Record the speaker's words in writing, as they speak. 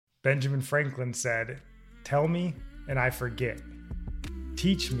Benjamin Franklin said, "Tell me and I forget.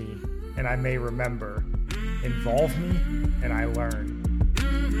 Teach me and I may remember. Involve me and I learn."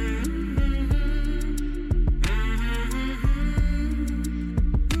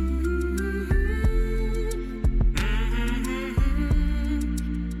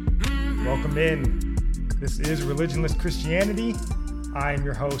 Welcome in. This is Religionless Christianity. I am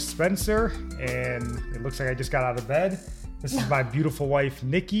your host, Spencer, and it looks like I just got out of bed. This is my beautiful wife,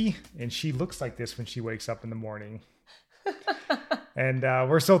 Nikki, and she looks like this when she wakes up in the morning. And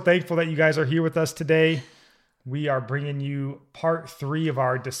we're so thankful that you guys are here with us today. We are bringing you part 3 of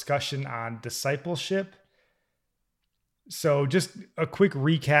our discussion on discipleship. So just a quick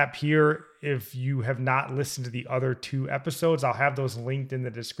recap here. If you have not listened to the other 2 episodes, I'll have those linked in the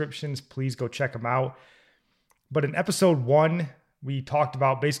descriptions. Please go check them out. But in episode 1, we talked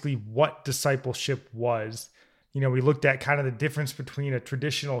about basically what discipleship was. You know, we looked at kind of the difference between a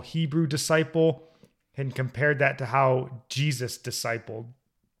traditional Hebrew disciple and compared that to how Jesus discipled.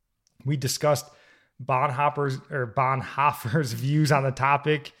 We discussed Bonhoeffer's views on the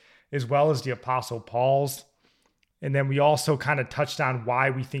topic, as well as the Apostle Paul's. And then we also kind of touched on why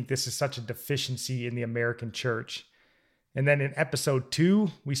we think this is such a deficiency in the American church. And then in episode 2,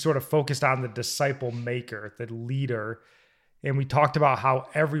 we sort of focused on the disciple maker, the leader. And we talked about how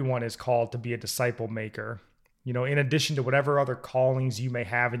everyone is called to be a disciple maker. You know, in addition to whatever other callings you may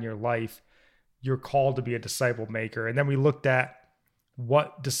have in your life, you're called to be a disciple maker. And then we looked at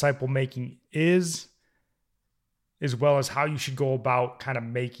what disciple making is, as well as how you should go about kind of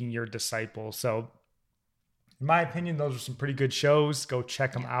making your disciples. So in my opinion, those are some pretty good shows. Go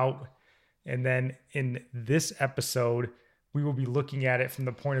check them out. And then in this episode, we will be looking at it from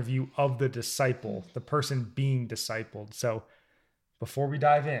the point of view of the disciple, the person being discipled. So before we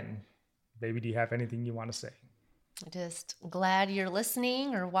dive in, baby, do you have anything you want to say? Just glad you're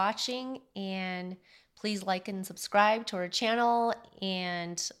listening or watching, and please like and subscribe to our channel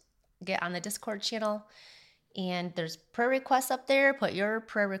and get on the Discord channel. And there's prayer requests up there. Put your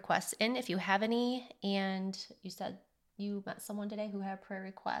prayer requests in if you have any. And you said you met someone today who had a prayer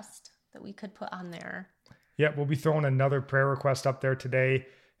request that we could put on there. Yeah, we'll be throwing another prayer request up there today.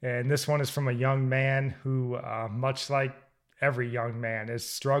 And this one is from a young man who, much like every young man, is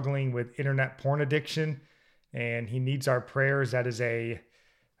struggling with internet porn addiction. And he needs our prayers. That is a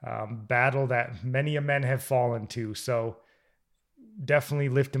battle that many a men have fallen to. So definitely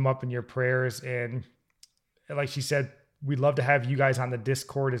lift him up in your prayers. And like she said, we'd love to have you guys on the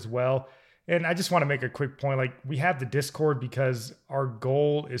Discord as well. And I just want to make a quick point. Like, we have the Discord because our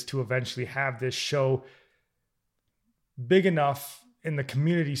goal is to eventually have this show big enough in the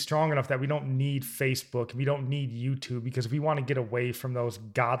community, strong enough that we don't need Facebook, we don't need YouTube, because we want to get away from those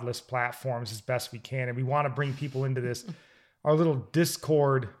godless platforms as best we can. And we want to bring people into this, our little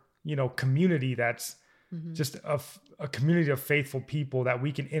Discord, community that's just a community of faithful people that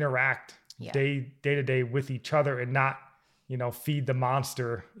we can interact day to day with each other and not, feed the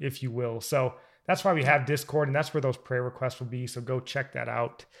monster, if you will. So that's why we have Discord, and that's where those prayer requests will be. So go check that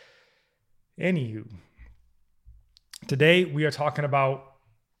out. Anywho, today we are talking about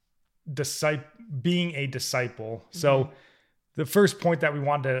being a disciple. So the first point that we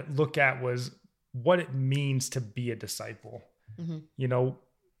wanted to look at was what it means to be a disciple.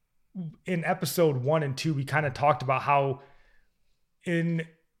 In episode 1 and 2, we kind of talked about how in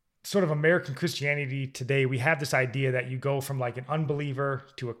sort of American Christianity today, we have this idea that you go from like an unbeliever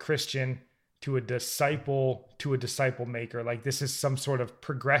to a Christian to a disciple maker. Like, this is some sort of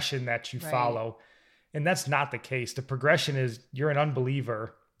progression that you follow. And that's not the case. The progression is you're an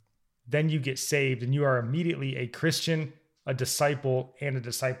unbeliever, then you get saved, and you are immediately a Christian, a disciple, and a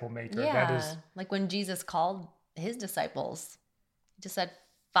disciple maker. Yeah, that is like when Jesus called his disciples, he just said,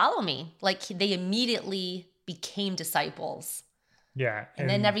 "Follow me." Like, they immediately became disciples. Yeah. And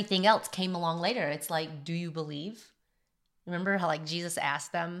then everything else came along later. It's like, do you believe? Remember how like Jesus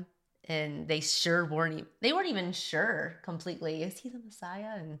asked them, and they weren't even sure completely. Is he the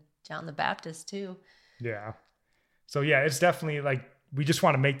Messiah? And John the Baptist too. Yeah. So yeah, it's definitely like, we just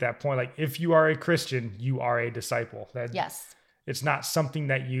want to make that point. Like, if you are a Christian, you are a disciple. Yes. It's not something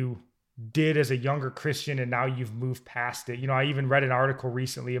that you did as a younger Christian and now you've moved past it. I even read an article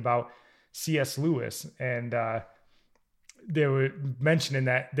recently about C.S. Lewis, and they were mentioning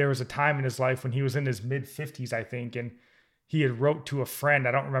that there was a time in his life when he was in his mid-50s, I think, and he had wrote to a friend.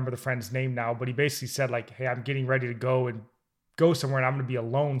 I don't remember the friend's name now, but he basically said like, "Hey, I'm getting ready to go somewhere, and I'm going to be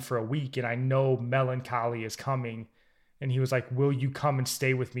alone for a week, and I know melancholy is coming." And he was like, "Will you come and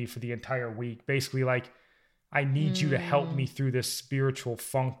stay with me for the entire week?" Basically like, I need you to help me through this spiritual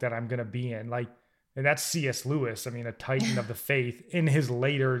funk that I'm going to be in. Like, And that's C.S. Lewis. I mean, a titan of the faith in his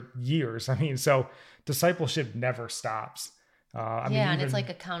later years. I mean, so discipleship never stops. And it's like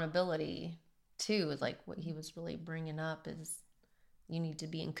accountability too. Is like what he was really bringing up is you need to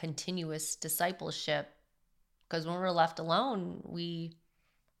be in continuous discipleship, because when we're left alone, we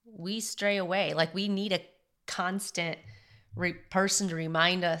stray away. Like we need a constant person to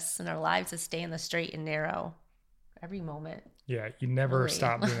remind us in our lives to stay in the straight and narrow every moment. Yeah, you never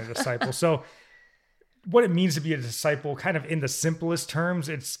stop being a disciple. So what it means to be a disciple, kind of in the simplest terms,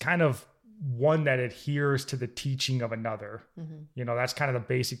 it's kind of one that adheres to the teaching of another. That's kind of the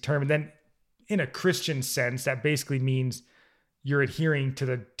basic term. And then in a Christian sense, that basically means you're adhering to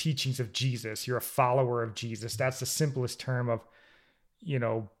the teachings of Jesus. You're a follower of Jesus. That's the simplest term of,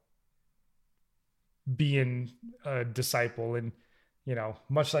 being a disciple. And,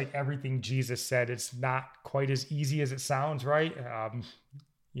 much like everything Jesus said, it's not quite as easy as it sounds, right?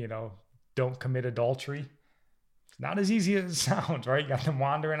 Don't commit adultery. It's not as easy as it sounds, right? You got them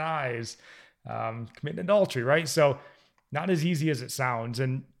wandering eyes, committing adultery, right? So not as easy as it sounds.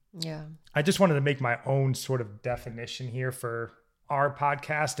 And yeah, I just wanted to make my own sort of definition here for our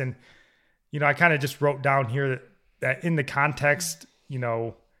podcast. And, I kind of just wrote down here that in the context,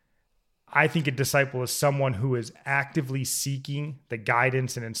 I think a disciple is someone who is actively seeking the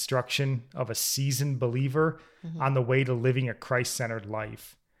guidance and instruction of a seasoned believer on the way to living a Christ-centered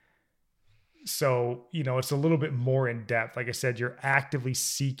life. So, it's a little bit more in depth. Like I said, you're actively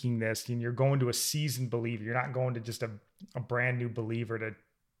seeking this, and you're going to a seasoned believer. You're not going to just a brand new believer to,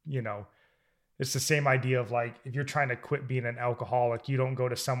 it's the same idea of like, if you're trying to quit being an alcoholic, you don't go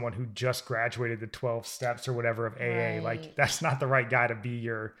to someone who just graduated the 12 steps or whatever of AA. Right. Like that's not the right guy to be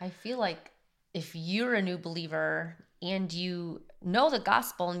your. I feel like if you're a new believer and you know the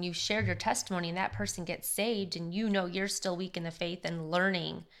gospel and you shared your testimony and that person gets saved and you're still weak in the faith and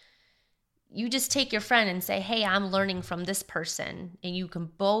learning, you just take your friend and say, hey, I'm learning from this person. And you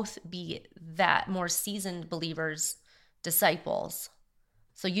can both be that more seasoned believers, disciples.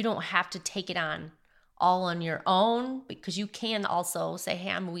 So you don't have to take it on all on your own, because you can also say, hey,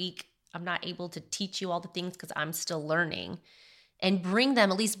 I'm weak. I'm not able to teach you all the things because I'm still learning. And bring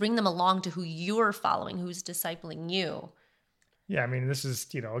them along to who you're following, who's discipling you. Yeah, I mean, this is,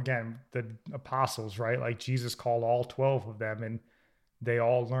 again, the apostles, right? Like Jesus called all 12 of them and they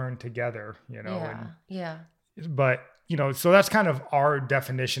all learned together, Yeah. But, so that's kind of our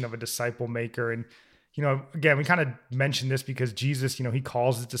definition of a disciple maker. And, again, we kind of mentioned this because Jesus, he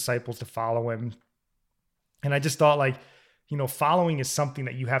calls his disciples to follow him. And I just thought like, following is something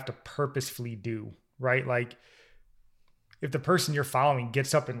that you have to purposefully do, right? Like if the person you're following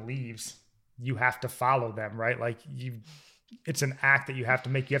gets up and leaves, you have to follow them, right? Like it's an act that you have to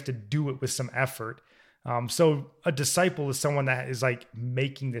make. You have to do it with some effort. So a disciple is someone that is like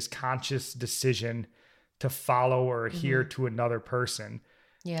making this conscious decision to follow or adhere to another person.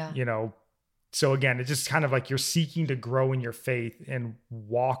 Yeah. So again, it's just kind of like you're seeking to grow in your faith and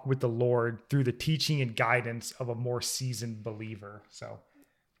walk with the Lord through the teaching and guidance of a more seasoned believer.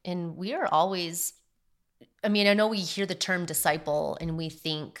 And we are always, I know we hear the term disciple and we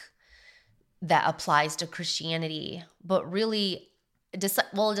think that applies to Christianity, but really a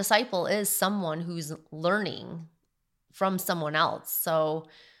disciple is someone who's learning from someone else. So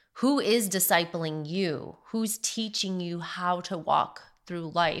who is discipling you? Who's teaching you how to walk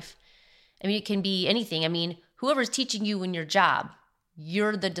through life? It can be anything. Whoever's teaching you in your job,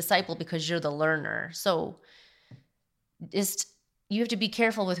 you're the disciple because you're the learner. So you have to be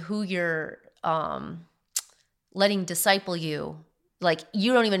careful with who you're letting disciple you. Like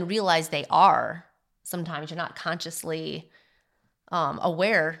you don't even realize they are. Sometimes you're not consciously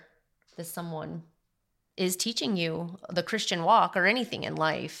aware that someone is teaching you the Christian walk or anything in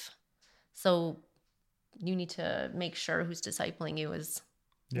life. So you need to make sure who's discipling you is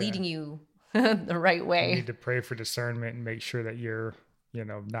leading you the right way. You need to pray for discernment and make sure that you're,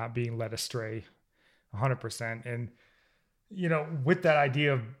 not being led astray 100%. And, with that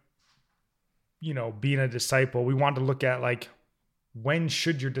idea of, being a disciple, we want to look at like, when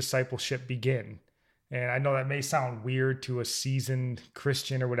should your discipleship begin? And I know that may sound weird to a seasoned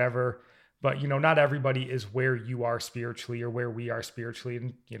Christian or whatever, but, not everybody is where you are spiritually or where we are spiritually.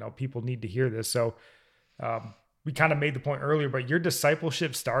 And, people need to hear this. So, we kind of made the point earlier, but your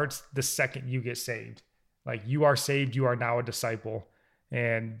discipleship starts the second you get saved. Like you are saved, you are now a disciple.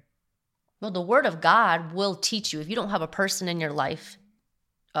 And well, the word of God will teach you. If you don't have a person in your life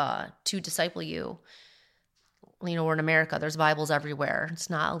to disciple you, we're in America, there's Bibles everywhere.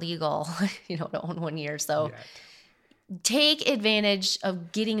 It's not illegal, to own one year. So take advantage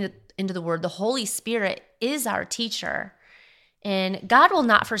of getting into the word. The Holy Spirit is our teacher. And God will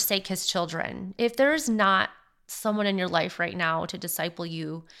not forsake his children. If there's not someone in your life right now to disciple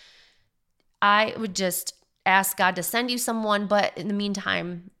you, I would just ask God to send you someone. But in the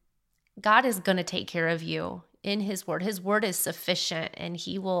meantime, God is going to take care of you in his word. His word is sufficient, and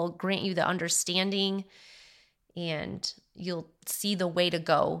he will grant you the understanding, and you'll see the way to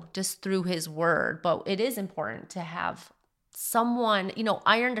go just through his word. But it is important to have someone,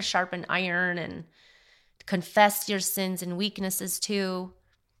 iron to sharpen iron, and confess your sins and weaknesses too.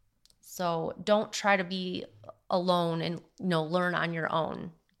 So don't try to be alone and, learn on your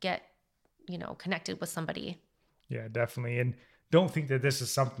own. Get, connected with somebody. Yeah, definitely. And don't think that this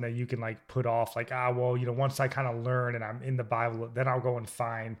is something that you can like put off, like, once I kind of learn and I'm in the Bible, then I'll go and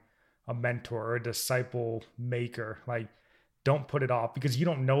find a mentor or a disciple maker. Like, don't put it off, because you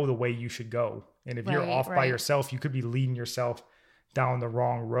don't know the way you should go. And if you're off by yourself, you could be leading yourself down the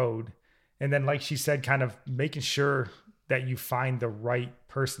wrong road. And then, like she said, kind of making sure that you find the right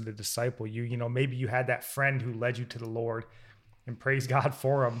person to disciple you. Maybe you had that friend who led you to the Lord, and praise God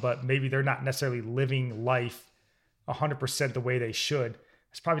for them, but maybe they're not necessarily living life 100% the way they should.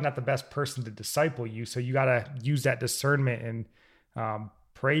 It's probably not the best person to disciple you. So you got to use that discernment and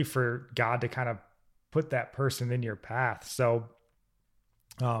pray for God to kind of put that person in your path. So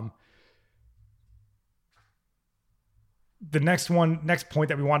the next point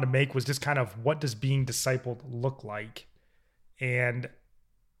that we wanted to make was just kind of, what does being discipled look like? And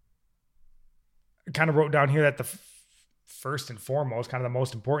I kind of wrote down here that the first and foremost, kind of the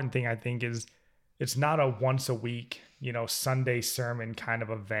most important thing, I think, is it's not a once a week, Sunday sermon kind of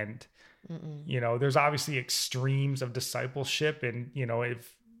event. There's obviously extremes of discipleship, and,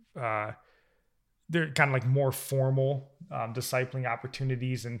 if they're kind of like more formal discipling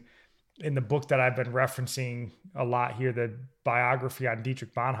opportunities. And in the book that I've been referencing a lot here, the biography on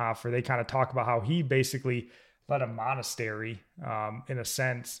Dietrich Bonhoeffer, they kind of talk about how he basically led a monastery, in a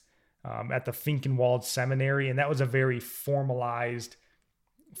sense, at the Finkenwald Seminary. And that was a very formalized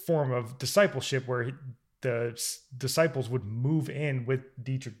form of discipleship, where the disciples would move in with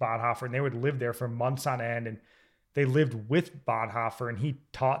Dietrich Bonhoeffer, and they would live there for months on end. And they lived with Bonhoeffer, and he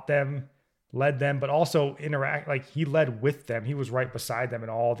taught them, led them, but also like he led with them. He was right beside them in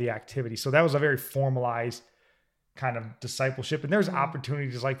all the activities. So that was a very formalized kind of discipleship. And there's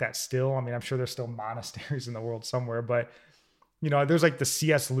opportunities like that still. I mean, I'm sure there's still monasteries in the world somewhere, but there's like the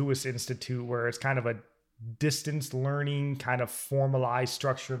C.S. Lewis Institute, where it's kind of a distance learning kind of formalized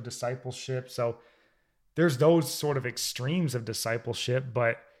structure of discipleship. So there's those sort of extremes of discipleship,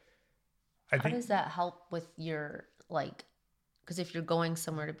 but how does that help with your, because if you're going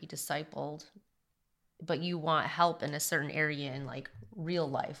somewhere to be discipled, but you want help in a certain area in like real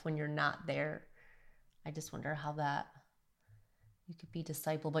life when you're not there, I just wonder how that you could be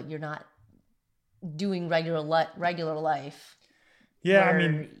discipled, but you're not doing regular life. Yeah, I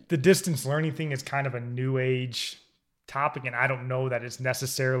mean, the distance learning thing is kind of a new age topic, and I don't know that it's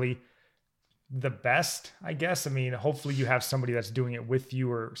necessarily the best, I guess. I mean, hopefully you have somebody that's doing it with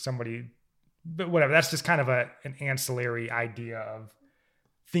you, or somebody, but whatever. That's just kind of an ancillary idea of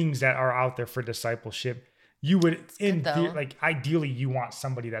things that are out there for discipleship. You would, ideally, you want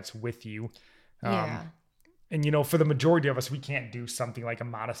somebody that's with you. Yeah. And, for the majority of us, we can't do something like a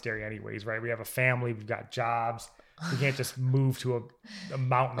monastery anyways, right? We have a family, we've got jobs. We can't just move to a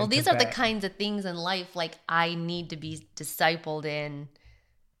mountain. Well, these are the kinds of things in life, like I need to be discipled in.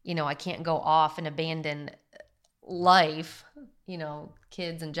 I can't go off and abandon life,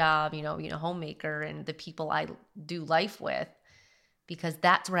 kids and job, homemaker and the people I do life with, because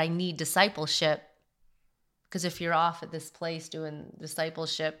that's where I need discipleship. Because if you're off at this place doing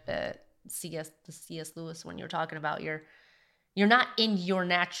discipleship at the C.S. Lewis one you're talking about, you're not in your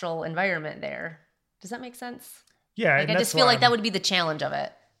natural environment there. Does that make sense? Yeah. I just feel like that would be the challenge of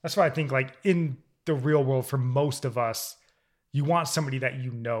it. That's why I think, like, in the real world, for most of us, you want somebody that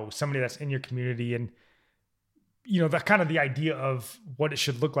somebody that's in your community. And, that kind of the idea of what it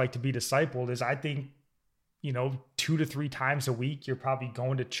should look like to be discipled is, I think, 2 to 3 times a week, you're probably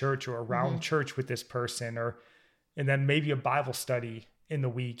going to church or around church with this person, and then maybe a Bible study in the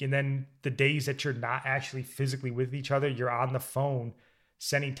week. And then the days that you're not actually physically with each other, you're on the phone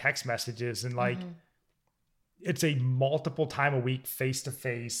sending text messages, and it's a multiple time a week, face to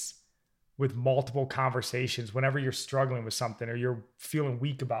face, with multiple conversations. Whenever you're struggling with something or you're feeling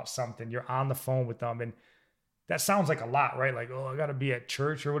weak about something, you're on the phone with them. And that sounds like a lot, right? Like, I got to be at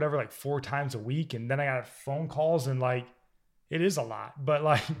church or whatever, like 4 times a week. And then I got phone calls, and like, it is a lot. But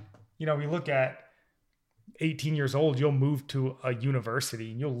like, we look at 18 years old, you'll move to a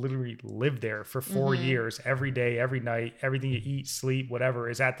university and you'll literally live there for 4 years, every day, every night, everything you eat, sleep, whatever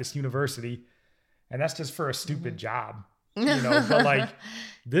is at this university. And that's just for a stupid job. but like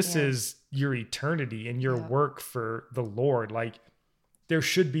this Yeah. is your eternity and your Yeah. work for the Lord. Like there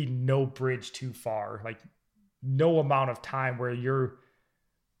should be no bridge too far, like no amount of time where you're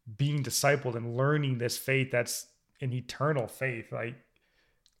being discipled and learning this faith that's an eternal faith. Like,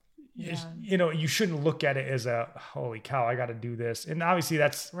 Yeah. you shouldn't look at it as a holy cow, I got to do this. And obviously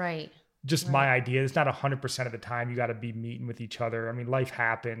that's Right. just Right. my idea. It's not 100% of the time you got to be meeting with each other. I mean, life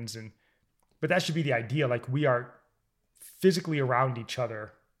happens, but that should be the idea. Like we are physically around each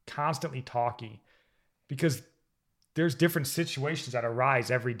other, constantly talking, because there's different situations that arise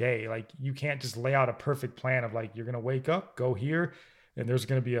every day. Like you can't just lay out a perfect plan of like, you're going to wake up, go here, and there's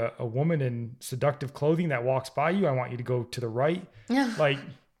going to be a woman in seductive clothing that walks by you. I want you to go to the right. Like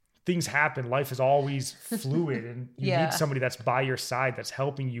things happen. Life is always fluid, and you need somebody that's by your side, that's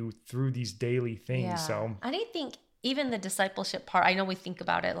helping you through these daily things. Yeah. So I didn't think even the discipleship part, I know we think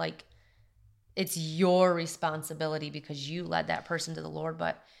about it like it's your responsibility because you led that person to the Lord,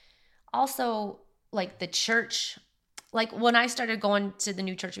 but also like the church, like when I started going to the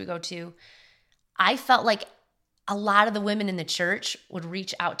new church we go to, I felt like a lot of the women in the church would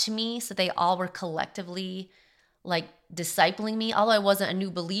reach out to me. So they all were collectively like discipling me, although I wasn't a new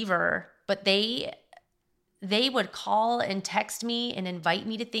believer, but they would call and text me and invite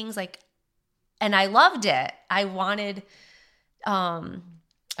me to things like, and I loved it. I wanted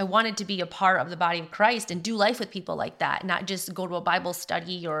to be a part of the body of Christ and do life with people like that, not just go to a Bible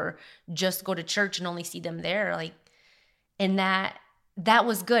study or just go to church and only see them there. Like, and that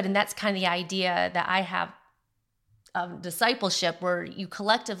was good. And that's kind of the idea that I have of discipleship, where you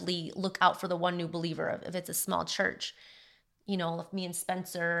collectively look out for the one new believer. If it's a small church, if me and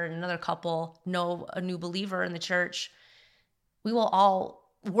Spencer and another couple know a new believer in the church, we will all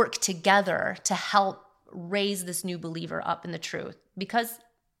work together to help raise this new believer up in the truth. Because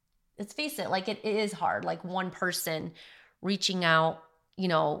let's face it, like it is hard, like one person reaching out,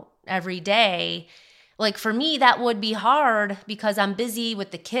 every day. Like for me, that would be hard because I'm busy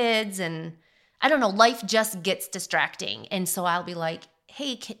with the kids and I don't know, life just gets distracting. And so I'll be like,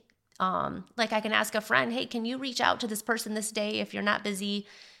 hey, like I can ask a friend, hey, can you reach out to this person this day if you're not busy?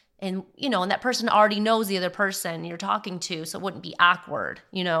 And, and that person already knows the other person you're talking to, so it wouldn't be awkward,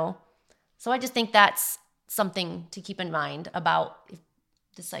 So I just think that's something to keep in mind about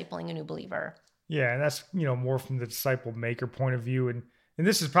discipling a new believer. Yeah, and that's, more from the disciple maker point of view. And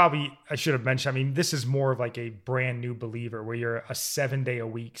this is probably, I should have mentioned, I mean, this is more of like a brand new believer where you're a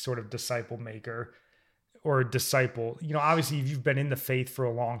 7-day-a-week sort of disciple maker or a disciple. Obviously, if you've been in the faith for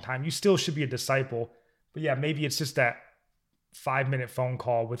a long time, you still should be a disciple. But yeah, maybe it's just that 5-minute phone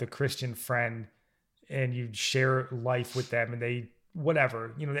call with a Christian friend and you share life with them and they,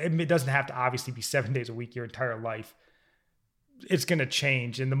 whatever, it doesn't have to obviously be 7 days a week, your entire life. It's going to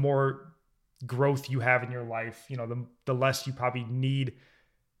change. And the more growth you have in your life, the less you probably need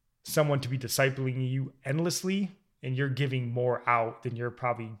someone to be discipling you endlessly, and you're giving more out than you're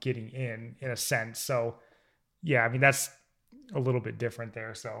probably getting in a sense. So yeah, I mean, that's a little bit different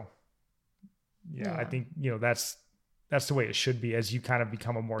there. So yeah. I think, that's the way it should be as you kind of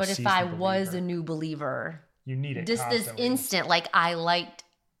become a more seasoned believer. But if I was a new believer, you need it just constantly. This instant, like I liked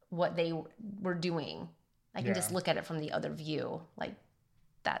what they were doing. I can just look at it from the other view. Like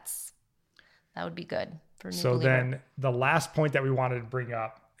that would be good for a new believer. So then the last point that we wanted to bring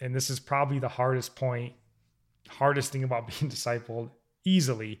up, and this is probably the hardest thing about being discipled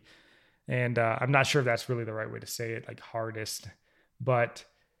easily. And I'm not sure if that's really the right way to say it, like hardest, but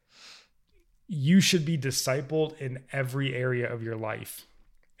you should be discipled in every area of your life.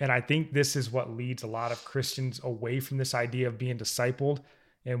 And I think this is what leads a lot of Christians away from this idea of being discipled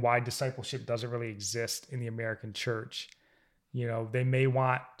and why discipleship doesn't really exist in the American church. They may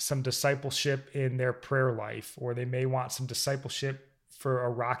want some discipleship in their prayer life, or they may want some discipleship for a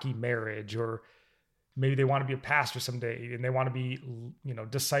rocky marriage, or maybe they want to be a pastor someday and they want to be,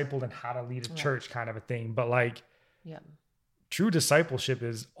 discipled in how to lead a church kind of a thing. But like, true discipleship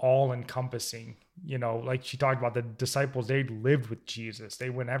is all encompassing. Like she talked about the disciples, they lived with Jesus. They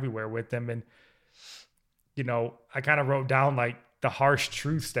went everywhere with him. And, I kind of wrote down like the harsh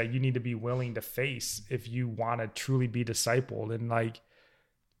truths that you need to be willing to face if you want to truly be discipled. And like,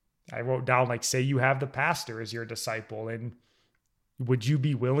 I wrote down, like, say you have the pastor as your disciple, and would you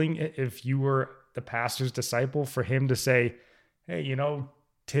be willing, if you were the pastor's disciple, for him to say, hey,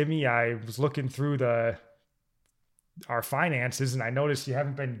 Timmy, I was looking through our finances and I noticed you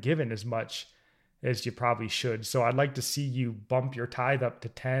haven't been given as much as you probably should. So I'd like to see you bump your tithe up to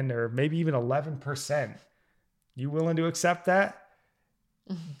 10 or maybe even 11%. You willing to accept that?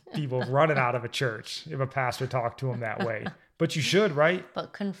 People running out of a church if a pastor talked to them that way. But you should, right?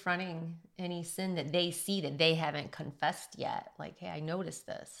 But confronting any sin that they see that they haven't confessed yet. Like, hey, I noticed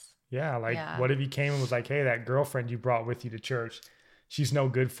this. Yeah, like Yeah. what if he came and was like, hey, that girlfriend you brought with you to church, she's no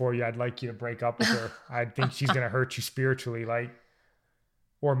good for you. I'd like you to break up with her. I think she's going to hurt you spiritually. Like,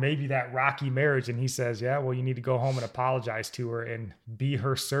 or maybe that rocky marriage. And he says, yeah, well, you need to go home and apologize to her and be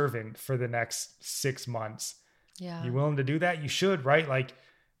her servant for the next 6 months. Yeah. You willing to do that? You should, right? Like,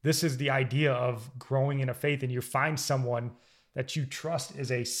 this is the idea of growing in a faith, and you find someone that you trust is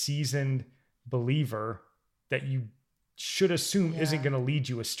a seasoned believer that you should assume isn't going to lead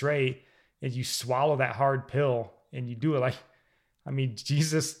you astray, and you swallow that hard pill and you do it. Like, I mean,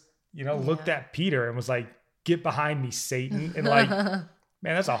 Jesus, looked at Peter and was like, get behind me, Satan. And like, man,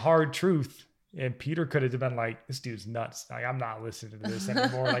 that's a hard truth. And Peter could have been like, this dude's nuts. Like, I'm not listening to this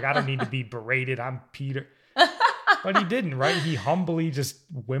anymore. Like, I don't need to be berated. I'm Peter. But he didn't, right? He humbly just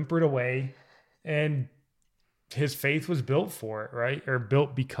whimpered away, and his faith was built for it, right? Or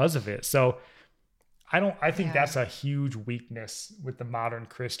built because of it. So I think that's a huge weakness with the modern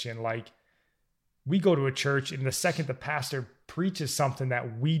Christian. Like, we go to a church, and the second the pastor preaches something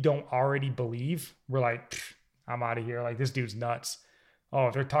that we don't already believe, we're like, I'm out of here. Like, this dude's nuts. Oh,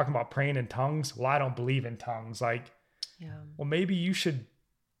 if they're talking about praying in tongues, well, I don't believe in tongues. Like, well, maybe you should,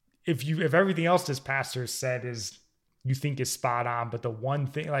 if everything else this pastor said is you think is spot on, but the one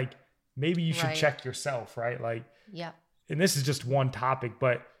thing, like, maybe you should check yourself, right? Like, and this is just one topic,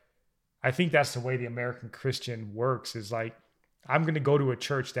 but I think that's the way the American Christian works, is like, I'm going to go to a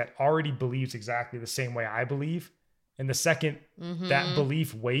church that already believes exactly the same way I believe. And the second that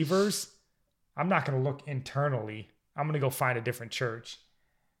belief wavers, I'm not going to look internally. I'm going to go find a different church,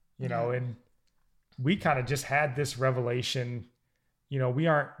 and we kind of just had this revelation. We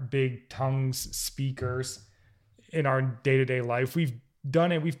aren't big tongues speakers in our day-to-day life. We've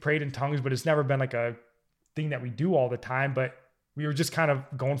done it. We've prayed in tongues, but it's never been like a thing that we do all the time. But we were just kind of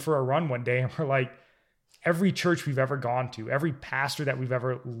going for a run one day, and we're like, every church we've ever gone to, every pastor that we've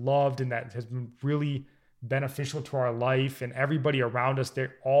ever loved and that has been really beneficial to our life, and everybody around us, they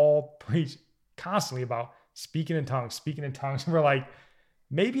all preach constantly about speaking in tongues. And we're like,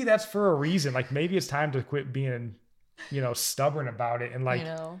 maybe that's for a reason. Like, maybe it's time to quit being, stubborn about it. And like,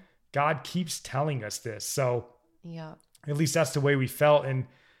 God keeps telling us this. So at least that's the way we felt. And,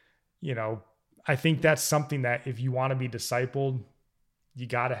 I think that's something that if you want to be discipled, you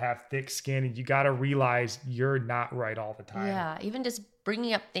got to have thick skin, and you got to realize you're not right all the time. Yeah. Even just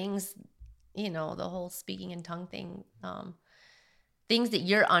bringing up things, the whole speaking in tongue thing, things that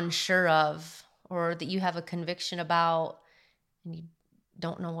you're unsure of or that you have a conviction about and you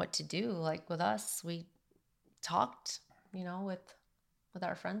don't know what to do. Like with us, we talked, with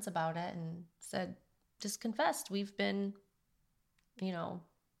our friends about it and said, just confessed. We've been,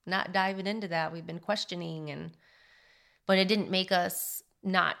 not diving into that. We've been questioning, but it didn't make us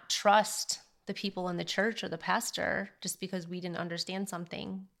not trust the people in the church or the pastor just because we didn't understand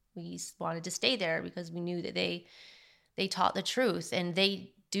something. We wanted to stay there because we knew that they taught the truth, and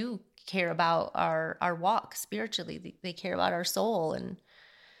they do care about our walk spiritually. They care about our soul. And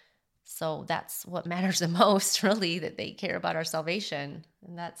so that's what matters the most, really, that they care about our salvation.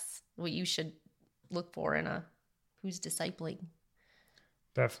 And that's what you should look for in who's discipling.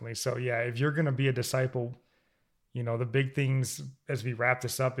 Definitely. So if you're going to be a disciple, the big things as we wrap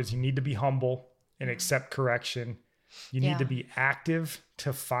this up is you need to be humble and accept correction. You need to be active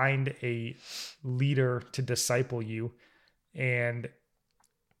to find a leader to disciple you. And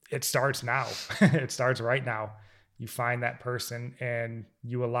it starts now. It starts right now. You find that person and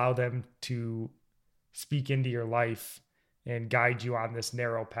you allow them to speak into your life and guide you on this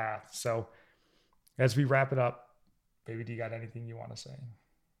narrow path. So as we wrap it up, baby, do you got anything you want to say?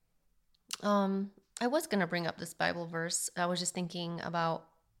 I was going to bring up this Bible verse. I was just thinking about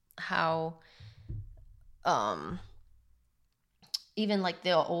how even like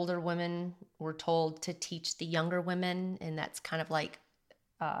the older women were told to teach the younger women, and that's kind of like,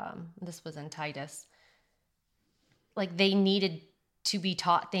 this was in Titus, like they needed to be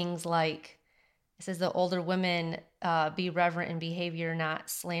taught things like, it says the older women be reverent in behavior, not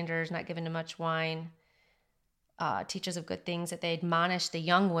slanderers, not given to much wine, teachers of good things, that they admonish the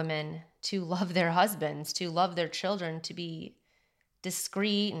young women to love their husbands, to love their children, to be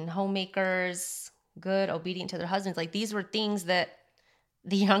discreet and homemakers, good, obedient to their husbands. Like these were things that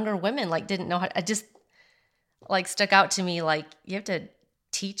the younger women like didn't know how to, it just like stuck out to me. Like you have to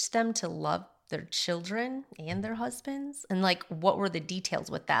teach them to love their children and their husbands. And like, what were the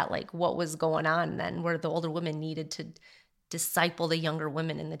details with that? Like what was going on then where the older women needed to disciple the younger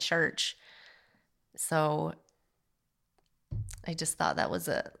women in the church? So I just thought that was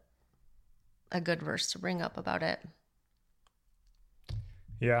a good verse to bring up about it.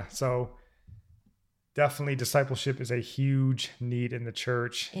 Yeah. So definitely discipleship is a huge need in the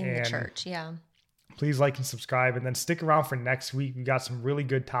church. Yeah. Please like and subscribe, and then stick around for next week. We got some really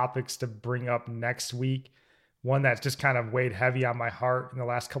good topics to bring up next week. One that's just kind of weighed heavy on my heart in the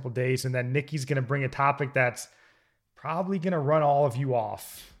last couple of days. And then Nikki's going to bring a topic that's probably going to run all of you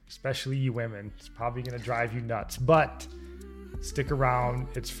off, especially you women. It's probably going to drive you nuts, but stick around.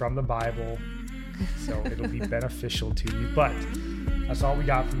 It's from the Bible, so it'll be beneficial to you. But that's all we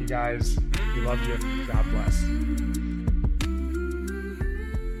got for you guys. We love you. God bless.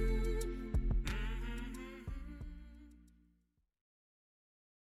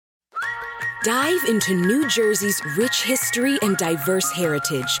 Dive into New Jersey's rich history and diverse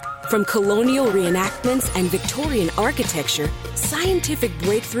heritage. From colonial reenactments and Victorian architecture, scientific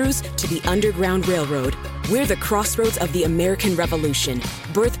breakthroughs to the Underground Railroad, we're the crossroads of the American Revolution,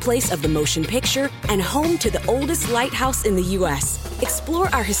 birthplace of the motion picture, and home to the oldest lighthouse in the U.S.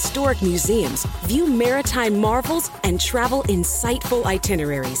 Explore our historic museums, view maritime marvels, and travel insightful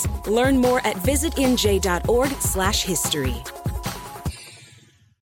itineraries. Learn more at visitnj.org/history.